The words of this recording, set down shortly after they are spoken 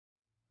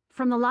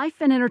From the Life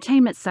and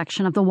Entertainment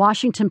section of the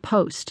Washington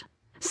Post.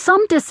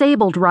 Some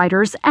disabled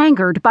writers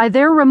angered by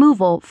their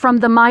removal from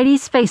the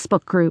Mighty's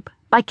Facebook group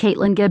by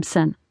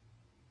Gibson.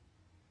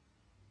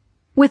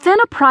 Within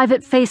a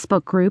private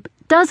Facebook group,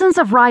 dozens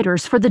of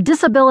writers for the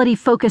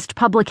disability-focused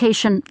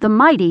publication The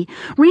Mighty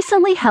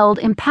recently held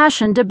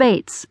impassioned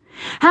debates.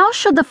 How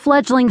should the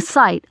fledgling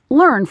site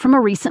learn from a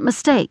recent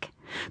mistake?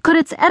 Could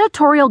its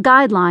editorial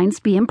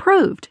guidelines be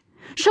improved?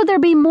 Should there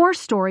be more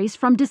stories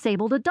from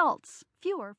disabled adults? Fewer